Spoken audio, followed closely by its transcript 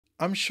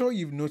I'm sure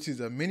you've noticed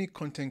that many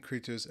content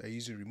creators are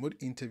using remote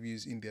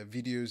interviews in their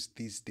videos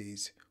these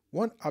days.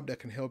 One app that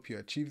can help you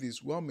achieve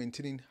this while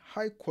maintaining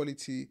high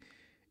quality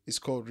is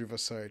called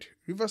Riverside.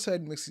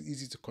 Riverside makes it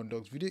easy to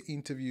conduct video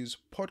interviews,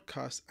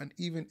 podcasts, and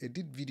even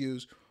edit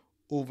videos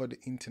over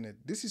the internet.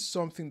 This is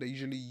something that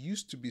usually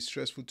used to be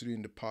stressful to do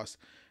in the past.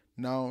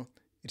 Now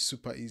it's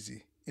super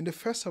easy. In the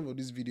first half of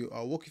this video,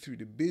 I'll walk you through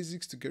the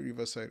basics to get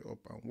Riverside up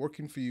and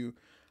working for you.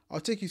 I'll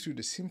take you through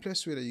the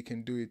simplest way that you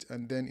can do it,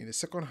 and then in the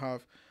second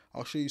half,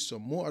 I'll show you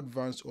some more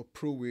advanced or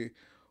pro way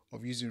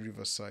of using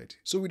Riverside.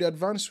 So with the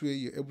advanced way,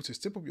 you're able to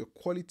step up your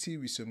quality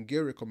with some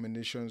gear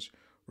recommendations,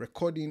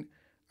 recording,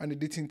 and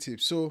editing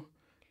tips. So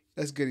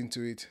let's get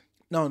into it.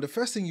 Now, the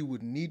first thing you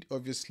would need,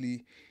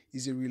 obviously,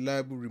 is a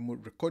reliable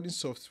remote recording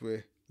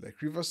software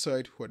like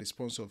Riverside, who are the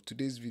sponsor of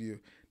today's video.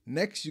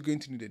 Next, you're going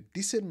to need a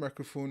decent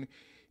microphone. You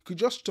could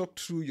just talk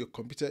through your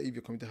computer if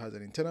your computer has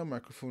an internal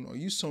microphone, or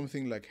use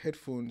something like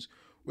headphones,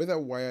 whether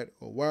wired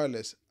or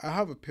wireless. I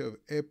have a pair of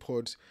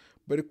AirPods,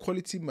 but the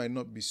quality might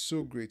not be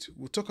so great.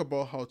 We'll talk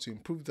about how to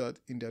improve that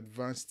in the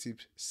advanced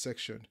tips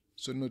section,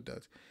 so note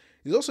that.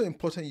 It's also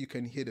important you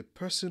can hear the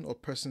person or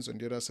persons on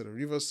the other side of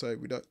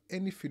Riverside without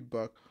any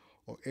feedback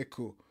or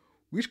echo,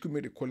 which could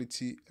make the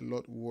quality a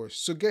lot worse.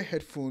 So get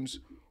headphones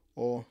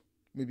or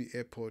maybe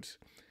AirPods.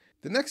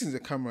 The next is the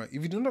camera.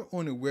 If you do not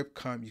own a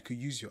webcam, you could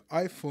use your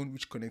iPhone,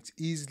 which connects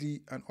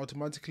easily and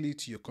automatically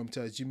to your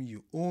computer, assuming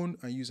you own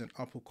and use an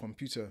Apple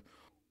computer.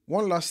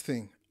 One last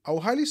thing, I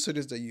will highly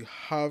suggest that you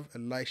have a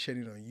light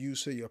shining on you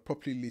so you're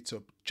properly lit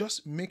up.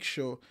 Just make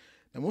sure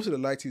that most of the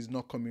light is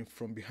not coming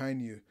from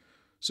behind you.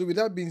 So with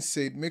that being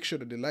said, make sure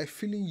that the light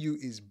filling you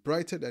is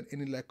brighter than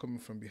any light coming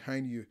from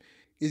behind you.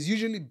 It's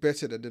usually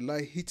better that the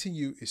light hitting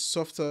you is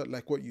softer,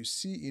 like what you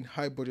see in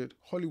high budget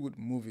Hollywood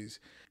movies.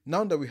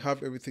 Now that we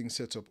have everything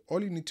set up,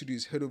 all you need to do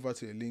is head over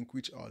to the link,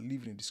 which I'll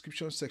leave in the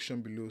description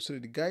section below, so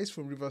that the guys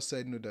from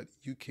Riverside know that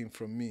you came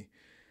from me.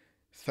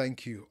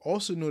 Thank you.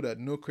 Also know that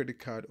no credit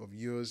card of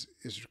yours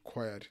is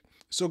required.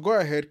 So go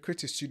ahead,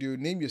 create a studio,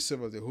 name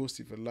yourself as the host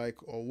if you like,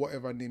 or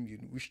whatever name you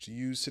wish to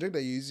use. Select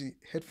that you're using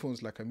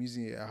headphones like I'm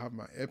using here. I have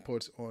my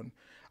AirPods on,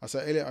 as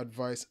I earlier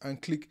advised, and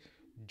click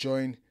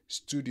Join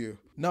Studio.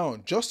 Now,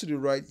 just to the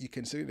right, you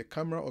can select the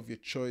camera of your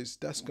choice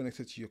that's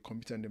connected to your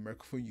computer and the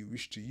microphone you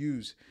wish to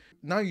use.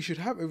 Now, you should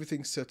have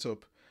everything set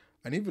up,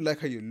 and if you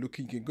like how you're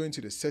looking, you can go into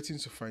the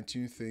settings to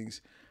fine-tune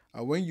things.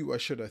 And when you are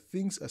sure that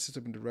things are set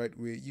up in the right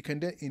way, you can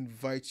then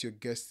invite your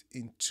guests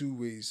in two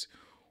ways.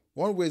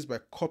 One way is by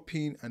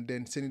copying and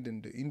then sending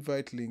them the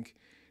invite link.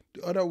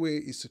 The other way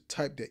is to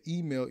type their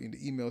email in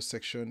the email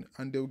section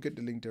and they'll get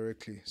the link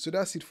directly. So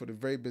that's it for the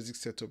very basic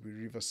setup with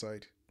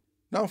Riverside.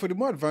 Now for the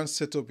more advanced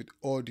setup with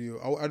audio,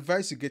 I would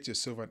advise you get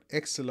yourself an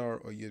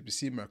XLR or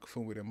USB-C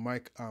microphone with a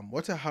mic arm.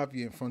 What I have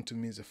here in front of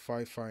me is a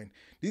Fi-Fine.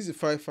 This is a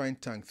Fi-Fine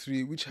Tank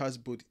 3, which has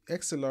both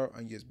XLR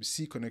and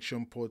USB-C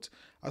connection ports,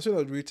 as well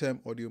as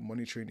real-time audio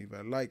monitoring if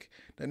I like.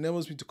 That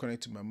enables me to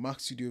connect to my Mac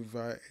Studio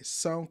via a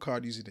sound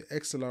card using the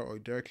XLR or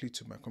directly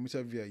to my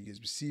computer via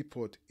USB-C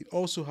port. It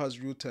also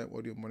has real-time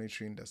audio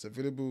monitoring that's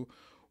available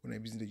when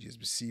I'm using the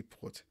USB-C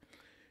port.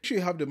 Make sure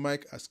you have the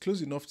mic as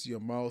close enough to your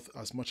mouth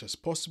as much as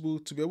possible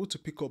to be able to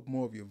pick up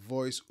more of your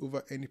voice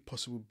over any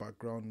possible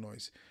background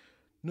noise.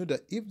 Note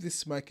that if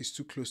this mic is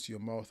too close to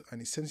your mouth and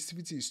its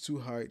sensitivity is too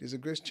high, there's a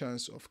great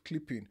chance of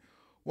clipping.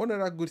 One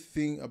other good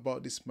thing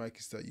about this mic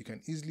is that you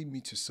can easily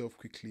mute yourself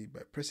quickly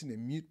by pressing the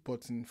mute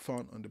button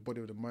found on the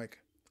body of the mic.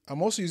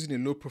 I'm also using a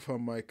low profile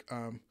mic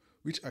arm,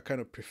 which I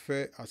kind of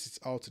prefer as it's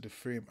out of the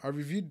frame. I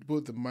reviewed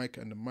both the mic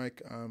and the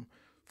mic arm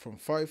from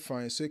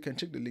Fi-Fine, so you can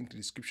check the link in the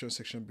description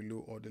section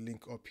below or the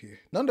link up here.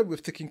 Now that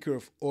we've taken care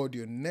of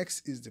audio,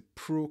 next is the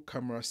Pro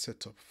camera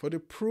setup. For the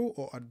Pro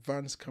or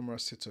advanced camera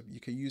setup, you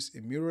can use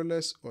a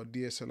mirrorless or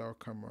DSLR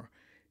camera.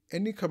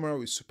 Any camera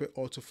with super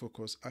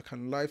autofocus I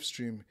can live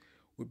stream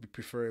would be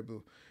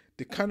preferable.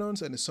 The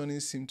Canons and the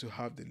Sonys seem to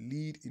have the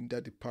lead in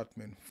that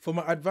department. For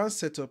my advanced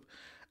setup,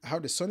 I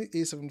have the Sony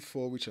A7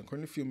 IV, which I'm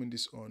currently filming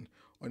this on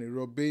a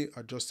Robey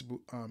adjustable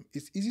arm.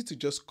 It's easy to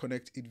just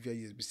connect it via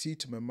USB-C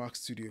to my Mac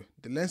Studio.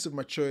 The lens of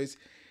my choice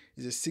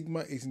is a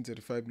Sigma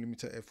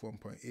 18-35mm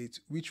f1.8,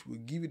 which will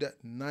give you that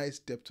nice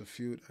depth of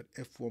field at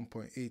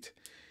f1.8.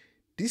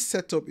 This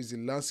setup is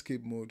in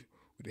landscape mode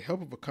with the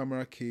help of a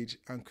camera cage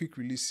and quick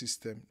release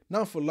system.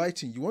 Now for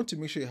lighting, you want to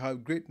make sure you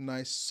have great,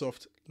 nice,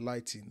 soft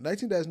lighting.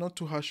 Lighting that is not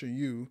too harsh on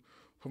you.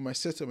 For my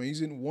setup, I'm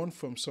using one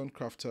from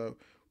Suncrafter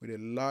with a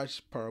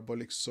large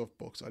parabolic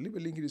softbox. I'll leave a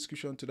link in the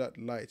description to that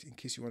light in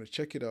case you want to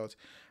check it out,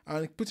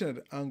 and put it at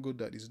an angle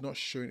that is not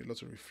showing a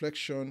lot of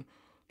reflection,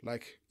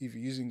 like if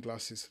you're using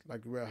glasses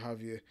like the way I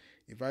have here.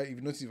 If you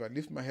notice, if I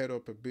lift my head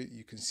up a bit,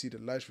 you can see the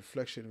light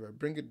reflection. If I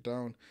bring it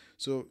down,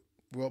 so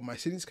well, my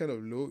setting is kind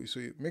of low, so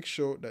you make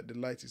sure that the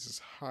light is as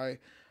high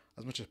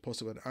as much as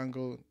possible at an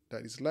angle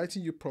that is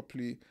lighting you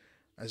properly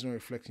and is not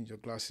reflecting your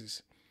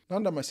glasses. Now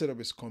that my setup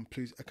is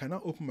complete, I can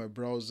now open my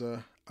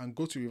browser and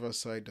go to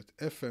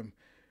riverside.fm.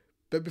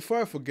 But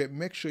before I forget,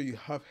 make sure you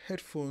have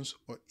headphones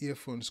or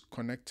earphones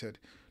connected.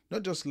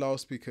 not just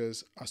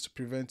loudspeakers, as to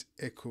prevent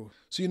echo.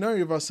 So you know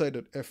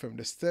Riverside.fm,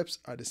 the steps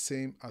are the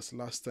same as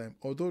last time,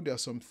 although there are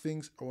some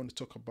things I want to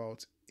talk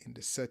about in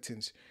the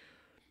settings.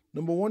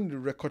 Number one, in the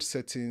record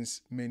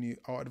settings menu,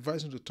 I'll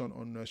advise you to turn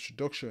on noise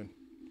reduction.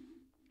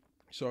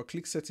 So I'll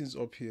click settings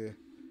up here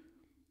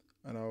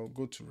and I'll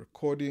go to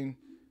recording.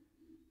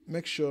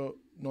 Make sure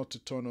not to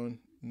turn on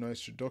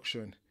noise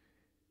reduction.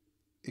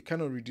 It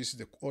kind of reduces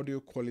the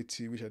audio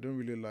quality, which I don't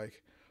really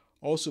like.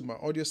 Also, my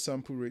audio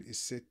sample rate is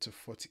set to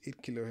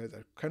 48 kHz.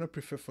 I kind of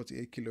prefer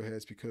 48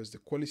 kHz because the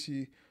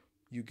quality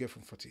you get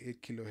from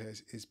 48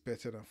 kHz is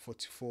better than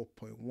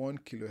 44.1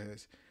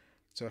 kHz.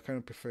 So I kind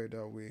of prefer it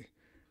that way.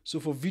 So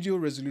for video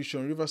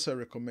resolution, Riverside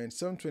recommends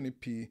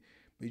 720p.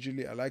 But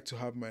usually I like to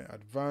have my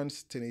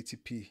advanced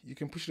 1080p. You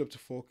can push it up to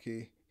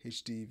 4K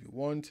HD if you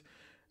want.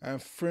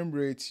 And frame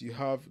rates, you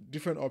have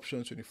different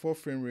options: 24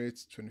 frame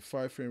rates,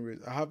 25 frame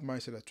rates. I have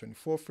mine set at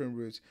 24 frame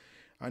rates.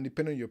 And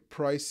depending on your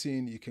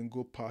pricing, you can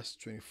go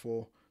past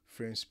 24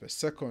 frames per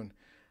second.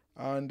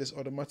 And there's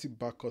automatic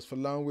backups. For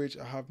language,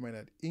 I have mine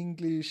at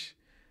English.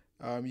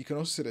 You can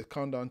also set a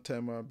countdown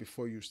timer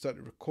before you start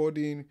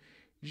recording.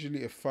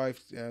 Usually a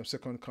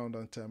 5-second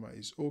countdown timer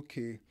is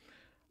okay.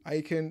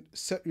 I can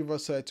set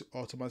Riverside to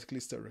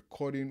automatically start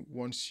recording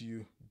once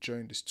you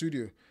join the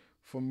studio.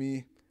 For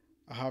me,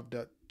 I have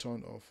that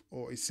turned off.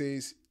 Or it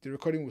says the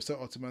recording will start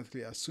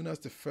automatically as soon as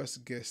the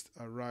first guest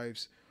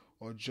arrives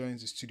or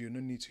joins the studio. No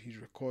need to hit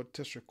record.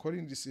 Test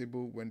recording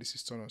disabled when this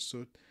is turned on.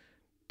 So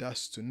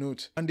that's to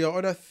note. And there are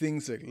other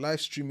things like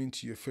live streaming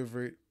to your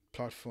favorite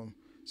platform.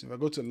 So if I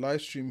go to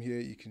live stream here,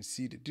 you can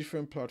see the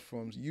different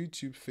platforms: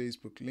 YouTube,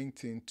 Facebook,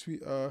 LinkedIn,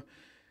 Twitter,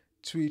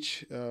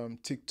 Twitch,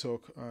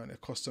 TikTok, and a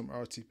custom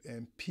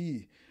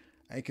RTMP.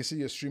 And you can see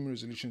your streaming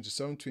resolution to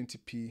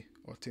 720p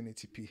or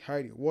 1080p.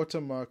 Hide your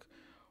watermark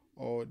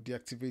or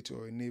deactivate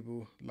or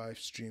enable live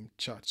stream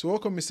chat. So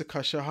welcome, Mr.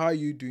 Cashia. How are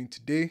you doing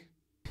today?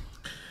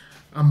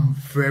 I'm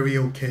very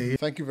okay.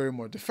 Thank you very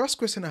much. The first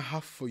question I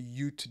have for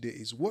you today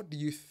is, what do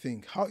you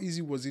think? How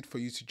easy was it for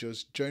you to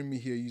just join me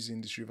here using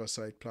this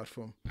Riverside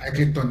platform? I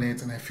clicked on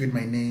it and I filled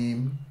my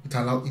name.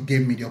 It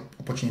gave me the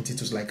opportunity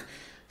to like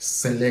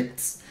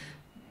select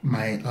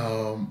my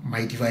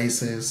my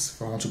devices.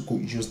 If I want to go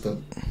use the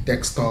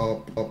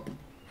desktop or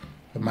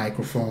the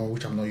microphone,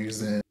 which I'm not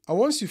using. And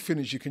once you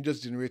finish, you can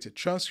just generate a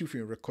transcript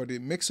and record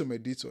it, make some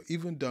edits, or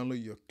even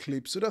download your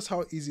clip. So that's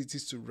how easy it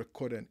is to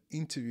record an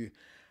interview.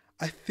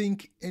 I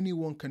think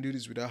anyone can do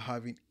this without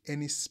having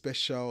any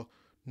special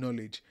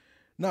knowledge.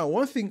 Now,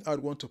 one thing I'd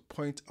want to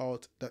point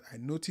out that I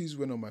noticed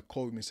when on my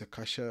call with Mr.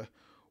 Cashia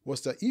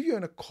was that if you're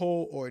on a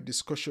call or a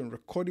discussion,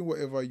 recording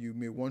whatever you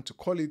may want to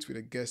call it with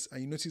a guest,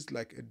 and you notice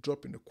like a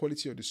drop in the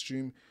quality of the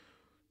stream,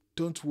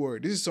 don't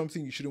worry. This is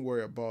something you shouldn't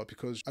worry about,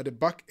 because at the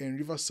back end,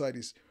 Riverside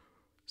is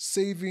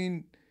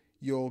saving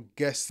your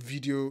guest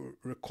video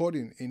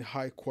recording in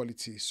high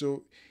quality.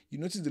 So you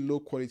notice the low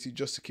quality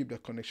just to keep the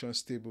connection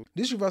stable.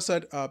 This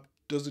Riverside app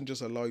doesn't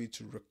just allow you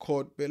to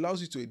record, but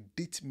allows you to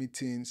edit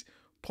meetings,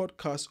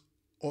 podcasts,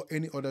 or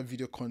any other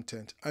video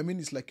content. I mean,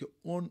 it's like your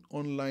own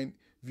online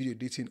video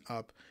editing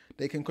app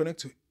that you can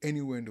connect to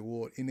anywhere in the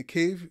world. In a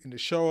cave, in the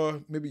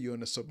shower, maybe you're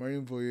on a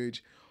submarine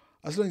voyage.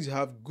 As long as you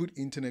have good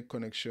internet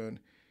connection,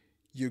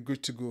 you're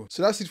good to go.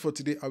 So that's it for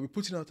today. I'll be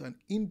putting out an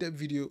in-depth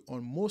video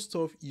on more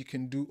stuff you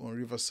can do on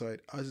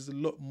Riverside, as there's a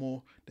lot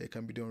more that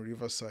can be done on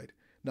Riverside.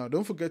 Now,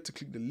 don't forget to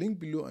click the link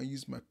below and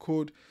use my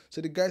code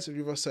so the guys at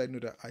Riverside know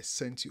that I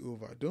sent you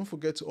over. Don't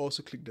forget to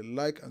also click the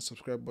like and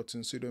subscribe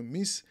button so you don't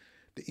miss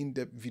the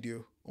in-depth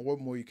video on what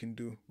more you can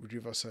do with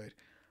Riverside.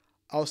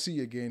 I'll see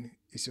you again.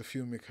 It's your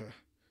filmmaker.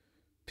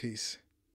 Peace.